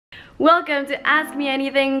Welcome to Ask Me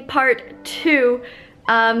Anything Part 2.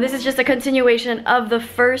 This is just a continuation of the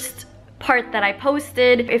first part that I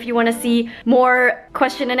posted. If you want to see more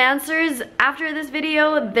question and answers after this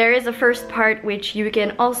video, there is a first part which you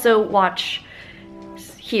can also watch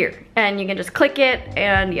here, and you can just click it.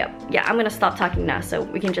 And yeah, I'm gonna stop talking now so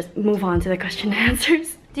we can just move on to the question and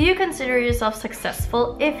answers. Do you consider yourself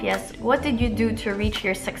successful? If yes, what did you do to reach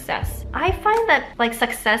your success? I find that like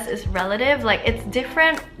success is relative, like it's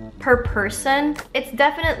different per person. It's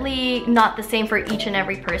definitely not the same for each and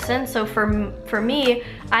every person. So for me,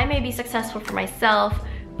 I may be successful for myself,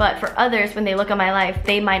 but for others, when they look at my life,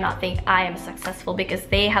 they might not think I am successful because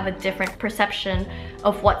they have a different perception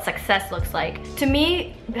of what success looks like. To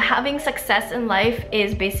me, having success in life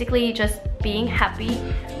is basically just being happy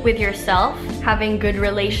with yourself, having good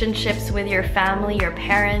relationships with your family, your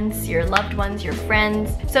parents, your loved ones, your friends.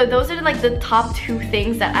 So those are like the top two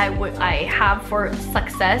things that I have for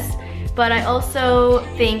success. But I also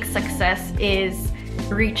think success is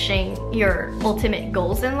reaching your ultimate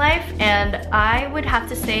goals in life, and I would have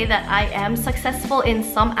to say that I am successful in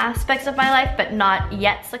some aspects of my life but not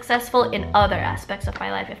yet successful in other aspects of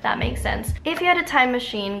my life, if that makes sense. If you had a time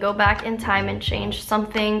machine, go back in time and change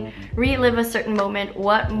something, relive a certain moment,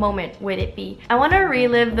 what moment would it be? I want to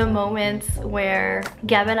relive the moments where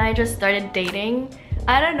Gab and I just started dating.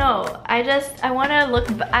 I don't know, I want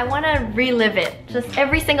to relive it. Just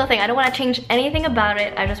every single thing. I don't want to change anything about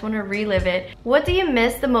it. I just want to relive it. What do you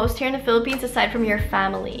miss the most here in the Philippines aside from your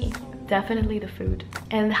family? Definitely the food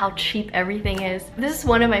and how cheap everything is. This is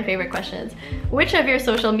one of my favorite questions. Which of your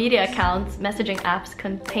social media accounts, messaging apps,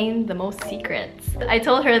 contain the most secrets? I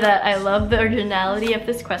told her that I love the originality of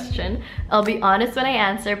this question. I'll be honest when I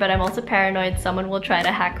answer, but I'm also paranoid someone will try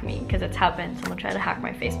to hack me, because it's happened. Someone tried to hack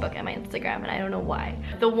my Facebook and my Instagram, and I don't know why.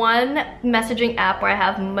 The one messaging app where I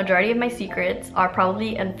have majority of my secrets are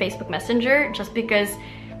probably in Facebook Messenger, just because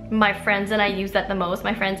my friends and I use that the most.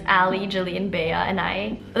 My friends Ali, Jillian, Bea, and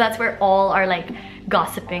I. That's where all our like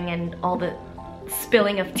gossiping and all the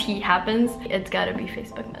spilling of tea happens. It's gotta be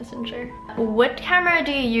Facebook Messenger. What camera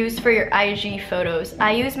do you use for your IG photos?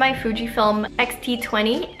 I use my Fujifilm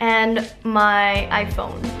X-T20 and my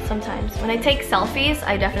iPhone sometimes. When I take selfies,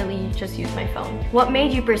 I definitely just use my phone. What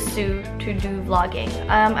made you pursue to do vlogging?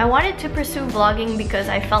 I wanted to pursue vlogging because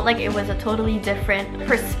I felt like it was a totally different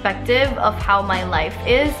perspective of how my life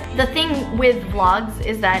is. The thing with vlogs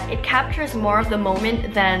is that it captures more of the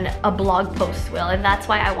moment than a blog post will, and that's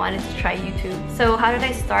why I wanted to try YouTube. So how did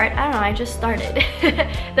I start? I don't know, I just started.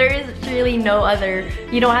 There is really no other,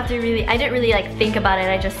 you don't have to really, I didn't really like think about it.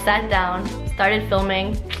 I just sat down, started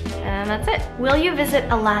filming, and that's it. Will you visit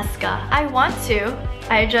Alaska? I want to.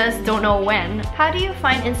 I just don't know when. How do you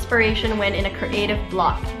find inspiration when in a creative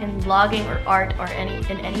block, in vlogging or art or in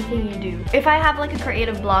anything you do? If I have like a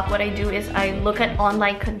creative block, what I do is I look at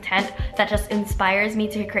online content that just inspires me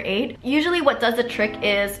to create. Usually what does the trick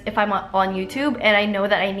is if I'm on YouTube and I know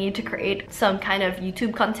that I need to create some kind of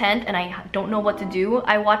YouTube content and I don't know what to do,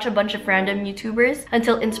 I watch a bunch of random YouTubers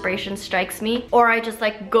until inspiration strikes me. Or I just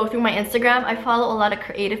like go through my Instagram. I follow a lot of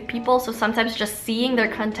creative people, so sometimes just seeing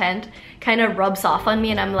their content kind of rubs off on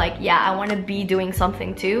me and I'm like, yeah, I want to be doing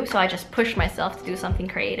something too, so I just push myself to do something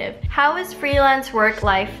creative. How is freelance work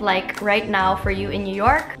life like right now for you in New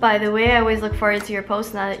York? By the way, I always look forward to your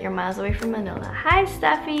posts now that you're miles away from Manila. Hi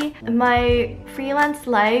Steffi! My freelance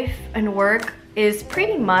life and work is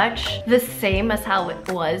pretty much the same as how it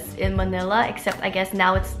was in Manila, except I guess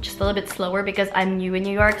now it's just a little bit slower because I'm new in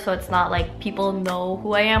New York, so it's not like people know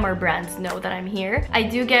who I am or brands know that I'm here. I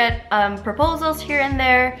do get proposals here and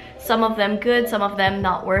there, some of them good, some of them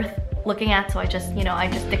not worth looking at, so I just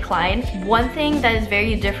decline. One thing that is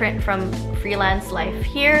very different from freelance life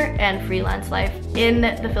here and freelance life in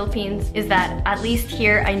the Philippines is that at least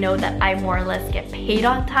here I know that I more or less get paid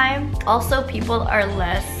on time. Also, people are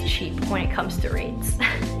less cheap when it comes to rates.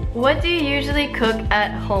 What do you usually cook at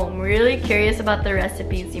home? Really curious about the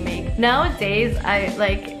recipes you make. Nowadays,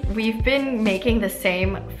 we've been making the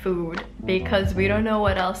same food because we don't know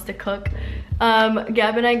what else to cook.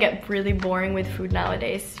 Gab and I get really boring with food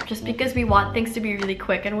nowadays just because we want things to be really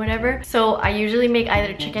quick and whatever. So I usually make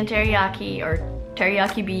either chicken teriyaki or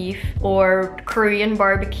teriyaki beef or Korean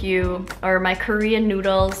barbecue or my Korean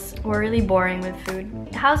noodles. We're really boring with food.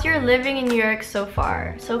 How's your living in New York so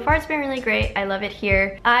far? So far it's been really great. I love it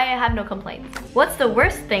here. I have no complaints. What's the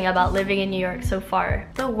worst thing about living in New York so far?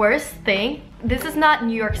 The worst thing? This is not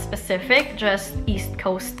New York specific, just East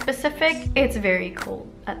Coast specific. It's very cold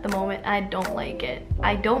at the moment. I don't like it.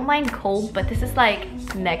 I don't mind cold, but this is like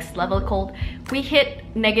next level cold. We hit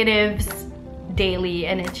negatives daily,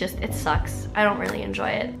 and it sucks. I don't really enjoy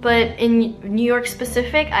it. But in New York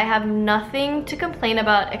specific, I have nothing to complain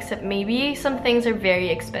about except maybe some things are very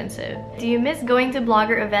expensive. Do you miss going to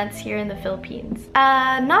blogger events here in the Philippines?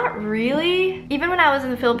 Not really. Even when I was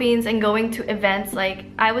in the Philippines and going to events, like,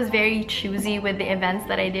 I was very choosy with the events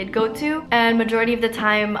that I did go to, and majority of the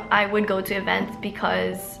time I would go to events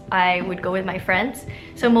because I would go with my friends.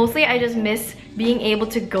 So mostly I just miss being able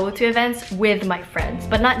to go to events with my friends,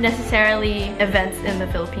 but not necessarily events in the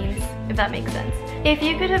Philippines, if that makes sense. If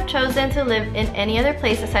you could have chosen to live in any other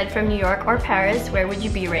place aside from New York or Paris, where would you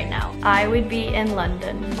be right now? I would be in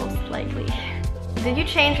London, most likely. Did you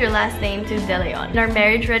change your last name to De Leon? In our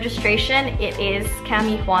marriage registration, it is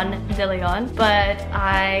Camie Juan De Leon, but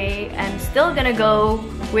I am still gonna go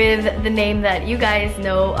with the name that you guys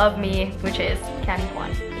know of me, which is Camie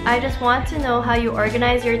Juan. I just want to know how you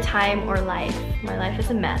organize your time or life. My life is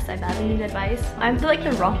a mess. I badly need advice. I'm like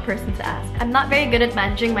the wrong person to ask. I'm not very good at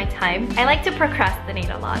managing my time. I like to procrastinate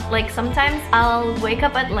a lot. Like sometimes I'll wake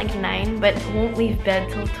up at like 9 but won't leave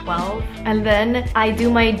bed till 12. And then I do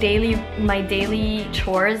my daily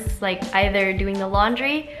chores, like either doing the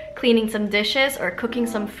laundry, cleaning some dishes, or cooking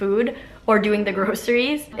some food, or doing the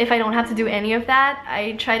groceries. If I don't have to do any of that,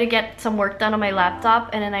 I try to get some work done on my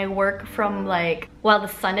laptop, and then I work from like while the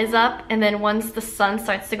sun is up, and then once the sun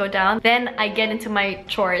starts to go down, then I get into my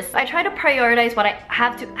chores. I try to prioritize what I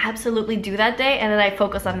have to absolutely do that day, and then I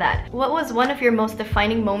focus on that. What was one of your most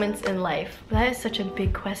defining moments in life? That is such a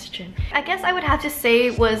big question. I guess I would have to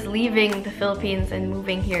say was leaving the Philippines and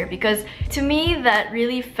moving here, because to me that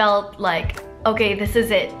really felt like, okay, this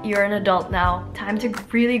is it. You're an adult now. Time to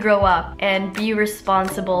really grow up and be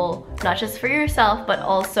responsible, not just for yourself, but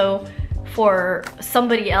also for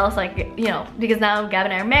somebody else, like, you know, because now Gab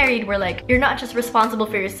and I are married, we're like, you're not just responsible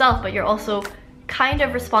for yourself, but you're also kind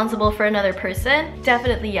of responsible for another person.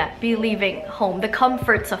 Definitely, yeah, be leaving home, the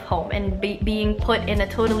comforts of home, and being put in a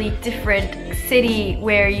totally different city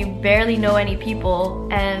where you barely know any people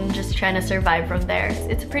and just trying to survive from there.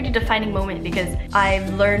 It's a pretty defining moment because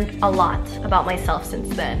I've learned a lot about myself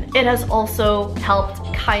since then. It has also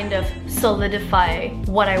helped kind of solidify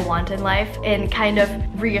what I want in life and kind of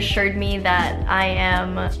reassured me that I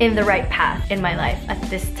am in the right path in my life at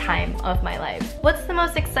this time of my life. What's the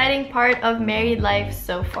most exciting part of married life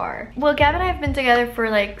so far? Well, Gab and I have been together for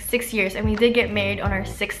like 6 years, and we did get married on our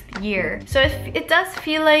 6th year. So it does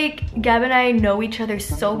feel like Gab and I know each other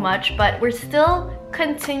so much, but we're still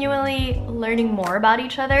continually learning more about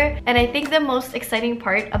each other. And I think the most exciting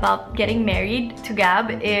part about getting married to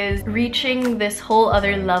Gab is reaching this whole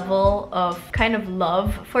other level of kind of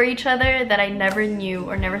love for each other that I never knew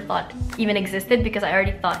or never thought even existed, because I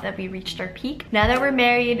already thought that we reached our peak. Now that we're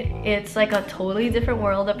married, it's like a totally different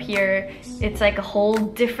world up here. It's like a whole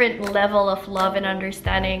different level of love and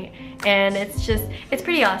understanding, and it's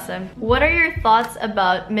pretty awesome. What are your thoughts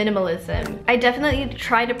about minimalism? I definitely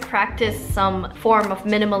try to practice some form of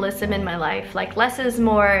minimalism in my life, like less is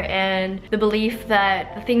more, and the belief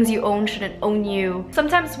that the things you own shouldn't own you.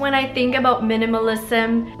 Sometimes when I think about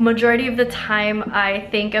minimalism, majority of the time I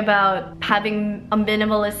think about having a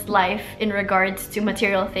minimalist life in regards to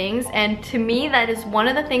material things, and to me that is one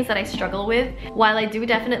of the things that I struggle with. While I do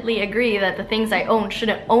definitely agree that the things I own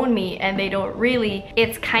shouldn't own me, and they don't really,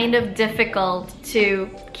 it's kind of difficult to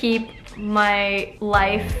keep my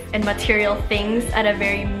life and material things at a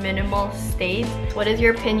very minimal state. What is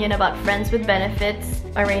your opinion about friends with benefits,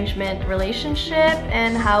 arrangement, relationship,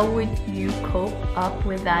 and how would you cope up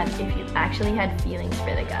with that if you actually had feelings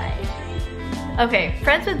for the guy? Okay,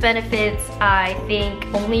 friends with benefits I think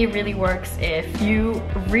only really works if you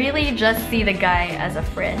really just see the guy as a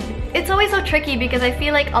friend. It's always so tricky because I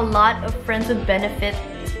feel like a lot of friends with benefits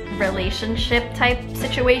relationship type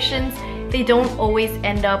situations, they don't always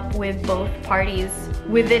end up with both parties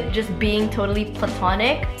with it just being totally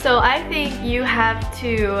platonic. So I think you have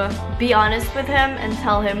to be honest with him and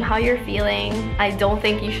tell him how you're feeling. I don't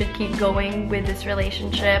think you should keep going with this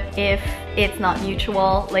relationship if it's not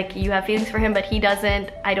mutual. Like, you have feelings for him but he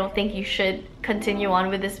doesn't. I don't think you should continue on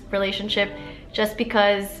with this relationship just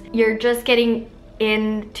because you're just getting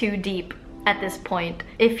in too deep at this point.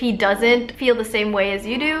 If he doesn't feel the same way as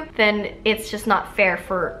you do, then it's just not fair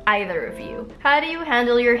for either of you. How do you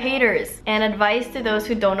handle your haters? And advice to those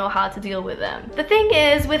who don't know how to deal with them. The thing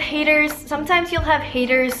is, with haters, sometimes you'll have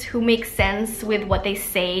haters who make sense with what they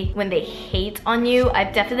say when they hate on you.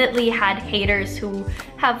 I've definitely had haters who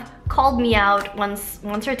have called me out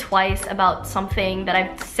once or twice about something that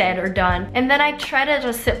I've said or done, and then I try to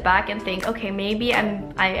just sit back and think, okay, maybe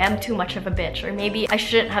I am too much of a bitch, or maybe I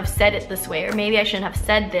shouldn't have said it this way, or maybe I shouldn't have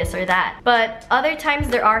said this or that. But other times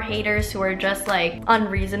there are haters who are just like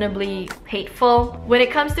unreasonably hateful. When it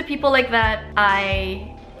comes to people like that,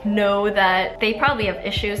 I know that they probably have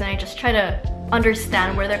issues, and I just try to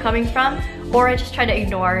understand where they're coming from, or I just try to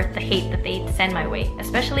ignore the hate that they send my way,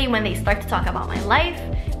 especially when they start to talk about my life,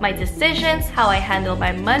 my decisions, how I handle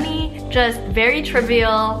my money. Just very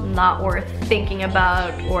trivial, not worth thinking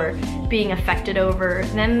about or being affected over.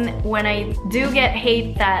 Then when I do get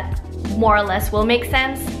hate that more or less will make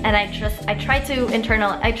sense, and I try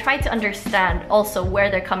to understand also where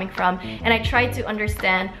they're coming from, and I try to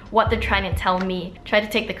understand what they're trying to tell me, try to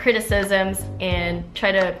take the criticisms and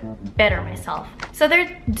try to better myself. So there are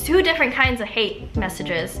two different kinds of hate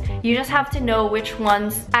messages. You just have to know which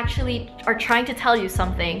ones actually are trying to tell you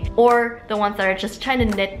something, or the ones that are just trying to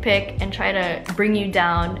nitpick and try to bring you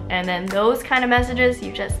down. And then those kind of messages,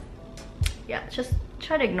 you just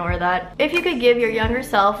try to ignore that. If you could give your younger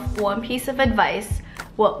self one piece of advice,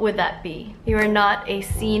 what would that be? You are not a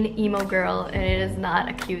scene emo girl, and it is not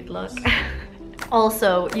a cute look.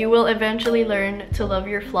 Also, you will eventually learn to love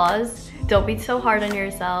your flaws. Don't be so hard on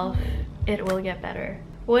yourself. It will get better.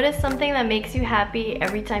 What is something that makes you happy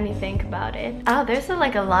every time you think about it? Oh, there's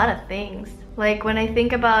like a lot of things. Like when I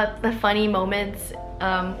think about the funny moments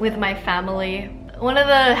with my family. One of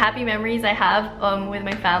the happy memories I have with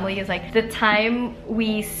my family is like the time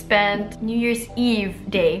we spent New Year's Eve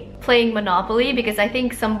day playing Monopoly, because I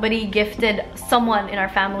think somebody gifted someone in our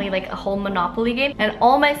family like a whole Monopoly game, and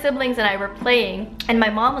all my siblings and I were playing, and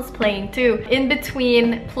my mom was playing too, in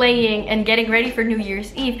between playing and getting ready for New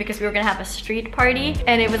Year's Eve, because we were gonna have a street party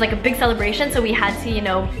and it was like a big celebration, so we had to, you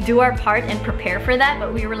know, do our part and prepare for that,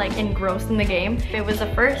 but we were like engrossed in the game. It was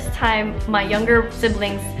the first time my younger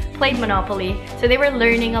siblings played Monopoly, so they were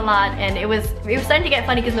learning a lot, and it was starting to get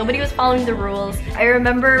funny because nobody was following the rules. I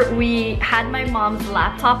remember we had my mom's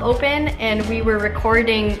laptop open and we were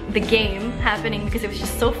recording the game happening because it was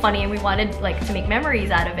just so funny, and we wanted like to make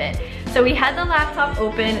memories out of it. So we had the laptop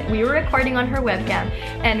open, we were recording on her webcam,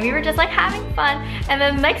 and we were just like having fun, and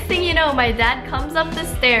then next thing you know, my dad comes up the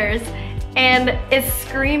stairs and is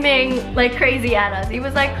screaming like crazy at us. He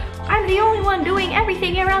was like, I'm the only one doing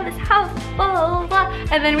everything around this house, blah, blah, blah.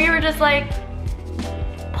 And then we were just like,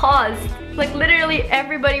 paused. Like literally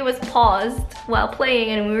everybody was paused while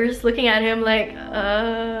playing, and we were just looking at him like,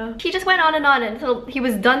 He just went on until he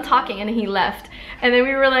was done talking, and he left. And then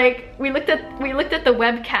we were like, we looked at the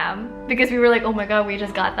webcam because we were like, oh my god, we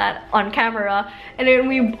just got that on camera. And then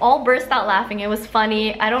we all burst out laughing. It was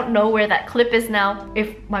funny. I don't know where that clip is now,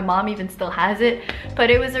 if my mom even still has it,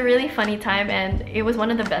 but it was a really funny time, and it was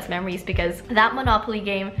one of the best memories because that Monopoly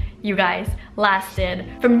game, you guys, lasted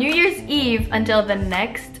from New Year's Eve until the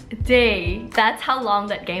next day. That's how long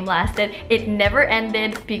that game lasted. It never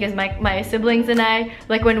ended because my siblings and I,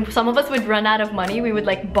 like when some of us would run out of money, we would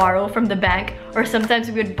like borrow from the bank, or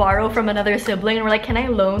sometimes we would borrow from another sibling, and we're like, can I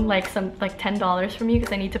loan like $10 from you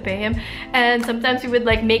because I need to pay him? And sometimes we would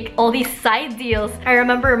like make all these side deals. I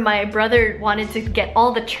remember my brother wanted to get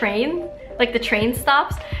all the train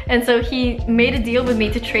stops, and so he made a deal with me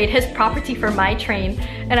to trade his property for my train,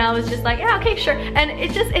 and I was just like, yeah, okay, sure. And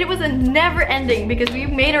it was a never ending because we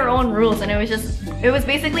made our own rules, and it was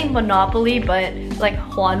basically Monopoly but like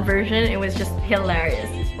Juan version. It was just hilarious.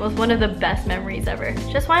 It was one of the best memories ever.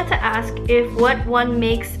 Just wanted to ask if what one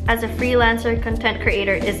makes as a freelancer content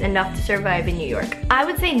creator is enough to survive in New York. I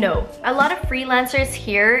would say no. A lot of freelancers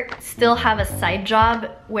here still have a side job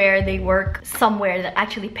where they work somewhere that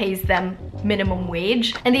actually pays them minimum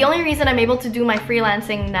wage. And the only reason I'm able to do my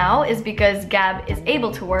freelancing now is because Gab is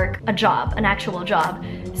able to work a job, an actual job.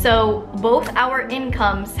 So both our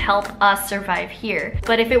incomes help us survive here.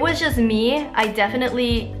 But if it was just me, I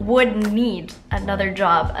definitely would need another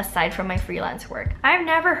job aside from my freelance work. I've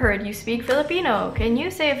never heard you speak Filipino. Can you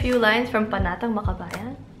say a few lines from Panatang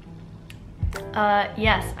Makabayan?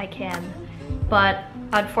 Yes, I can. But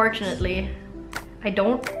unfortunately, I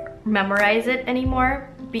don't memorize it anymore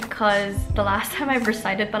because the last time I've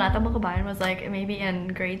recited Panatang Makabayan was like maybe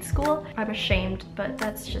in grade school. I'm ashamed, but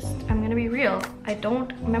that's just, I'm gonna be real. I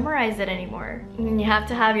don't memorize it anymore. And you have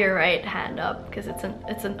to have your right hand up because it's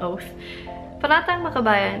an oath. Panatang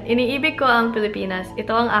Makabayan, iniibig ko ang Pilipinas.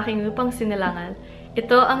 Ito ang aking lupang sinilangan.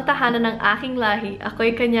 Ito ang tahanan ng aking lahi.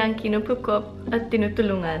 Ako'y kanyang kinupukop at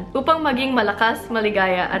tinutulungan. Upang maging malakas,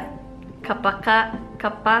 maligaya at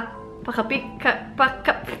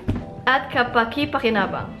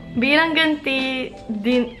kapaki-pakinabang. Bilang ganti,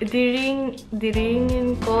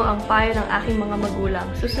 diringin ko ang payo ng aking mga magulang.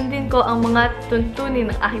 Susundin ko ang mga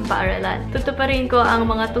tuntunin ng aking paaralan. Tutuparin ko ang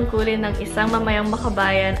mga tungkulin ng isang mamayang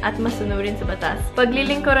makabayan at masunurin sa batas.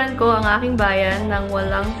 Paglilingkuran ko ang aking bayan ng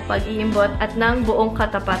walang pag-iimbot at ng buong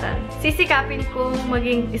katapatan. Sisikapin kong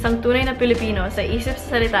maging isang tunay na Pilipino sa isip,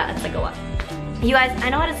 sa salita at sa gawa. You guys, I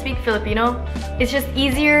know how to speak Filipino. It's just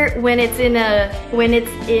easier when it's in a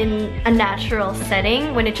natural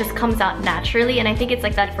setting, when it just comes out naturally, and I think it's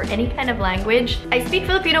like that for any kind of language. I speak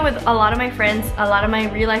Filipino with a lot of my friends. A lot of my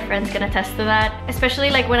real life friends can attest to that, especially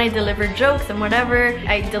like when I deliver jokes and whatever.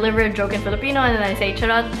 I deliver a joke in Filipino and then I say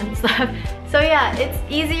charot and stuff. So yeah, it's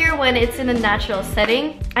easier when it's in a natural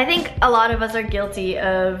setting. I think a lot of us are guilty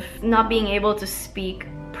of not being able to speak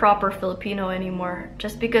proper Filipino anymore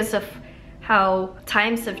just because of how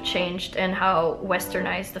times have changed and how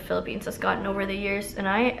westernized the Philippines has gotten over the years, and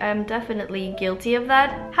I am definitely guilty of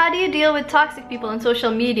that. How do you deal with toxic people on social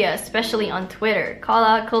media, especially on Twitter? Call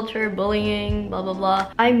out culture, bullying, blah blah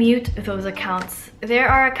blah. I mute those accounts. There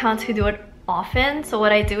are accounts who do it often, so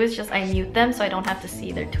what I do is just I mute them so I don't have to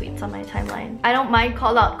see their tweets on my timeline. I don't mind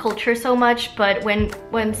call out culture so much, but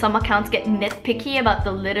when some accounts get nitpicky about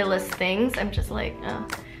the littlest things, I'm just like,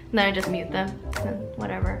 then I just mute them and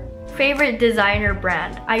whatever. Favorite designer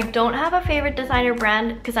brand? I don't have a favorite designer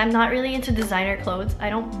brand because I'm not really into designer clothes. I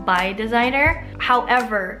don't buy designer.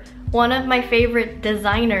 However, one of my favorite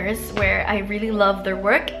designers where I really love their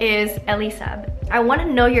work is Elisab. I want to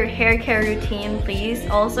know your hair care routine, please.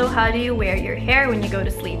 Also, how do you wear your hair when you go to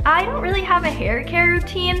sleep? I don't really have a hair care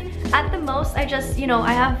routine. At the most, I just, you know,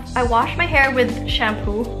 I wash my hair with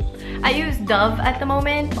shampoo. I use Dove at the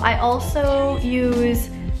moment. I also use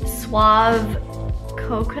Suave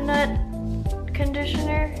coconut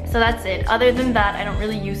conditioner. So that's it. Other than that, I don't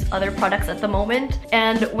really use other products at the moment.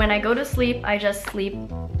 And when I go to sleep, I just sleep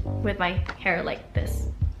with my hair like this.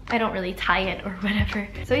 I don't really tie it or whatever.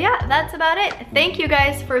 So yeah, that's about it. Thank you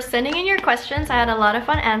guys for sending in your questions. I had a lot of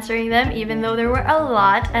fun answering them, even though there were a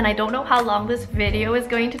lot, and I don't know how long this video is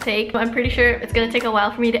going to take. I'm pretty sure it's gonna take a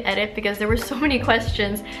while for me to edit because there were so many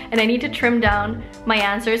questions and I need to trim down my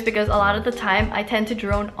answers because a lot of the time I tend to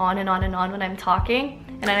drone on and on and on when I'm talking.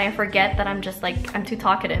 And then I forget that I'm just like, I'm too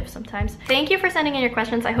talkative sometimes. Thank you for sending in your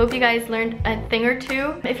questions. I hope you guys learned a thing or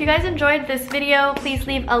two. If you guys enjoyed this video, please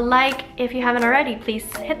leave a like. If you haven't already, please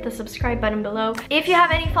hit the subscribe button below. If you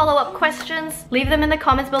have any follow-up questions, leave them in the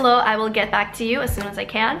comments below. I will get back to you as soon as I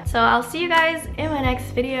can. So I'll see you guys in my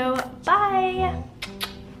next video. Bye!